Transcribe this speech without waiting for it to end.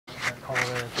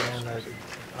and that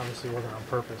obviously wasn't on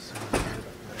purpose.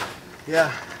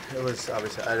 Yeah, it was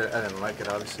obviously. I didn't like it,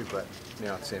 obviously, but you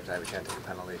know, at the same time, you can't take a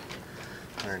penalty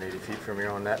 180 feet from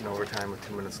your own net in overtime with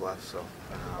 2 minutes left. So,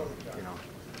 you know,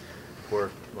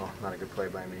 not a good play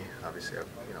by me. Obviously, I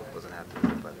wasn't happy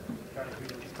with it, but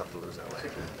it's tough to lose that way.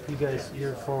 You guys,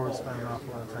 your forwards spent an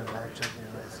awful lot of time back checking,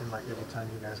 and it seemed like every time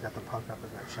you guys got the puck up,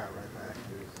 it got shot right back.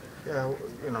 Yeah,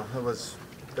 you know,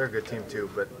 they're a good team too,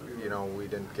 but you know, we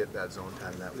didn't get that zone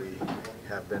time that we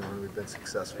have been when we've been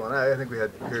successful. And I think we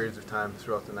had periods of time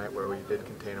throughout the night where we did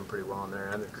contain them pretty well in there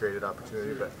and it created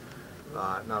opportunity, but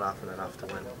not often enough to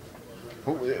win.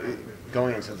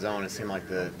 Going into the zone, it seemed like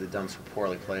the dumps were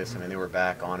poorly placed. I mean, they were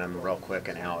back on him real quick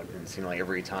and out. And it seemed like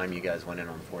every time you guys went in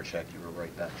on the forecheck, you were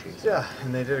right back chasing. Yeah,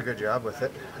 and they did a good job with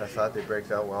it. I thought they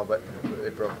braked out well, but they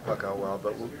broke the puck out well.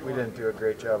 But we didn't do a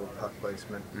great job of puck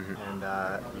placement and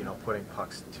you know, putting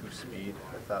pucks to speed.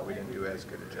 I thought we didn't do as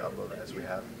good a job of it as we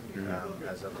have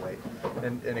as of late.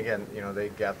 And again, you know, they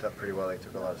gapped up pretty well. They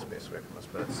took a lot of space away from us,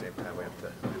 but at the same time, we have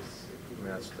to. I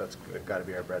mean, that's got to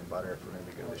be our bread and butter if we're going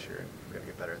to be good this year, and we've got to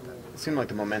get better at that. It seemed like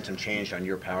the momentum changed on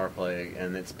your power play,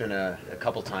 and it's been a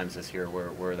couple times this year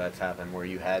where that's happened, where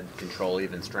you had control,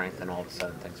 even strength, and all of a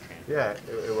sudden things changed. Yeah,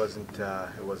 it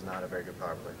was not a very good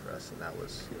power play for us, and that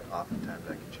was oftentimes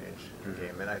that could change the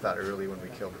game. And I thought early when we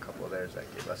killed a couple of theirs, that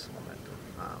gave us some momentum.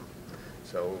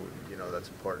 So, you know, that's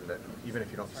important that even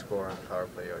if you don't score on the power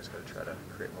play, you always got to try to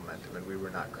create momentum. And we were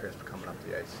not crisp coming up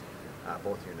the ice,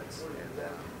 both units. And,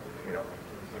 you know,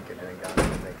 didn't get anything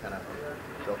done, and they kind of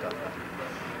built up.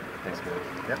 Thanks,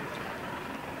 man.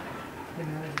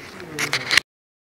 Yep.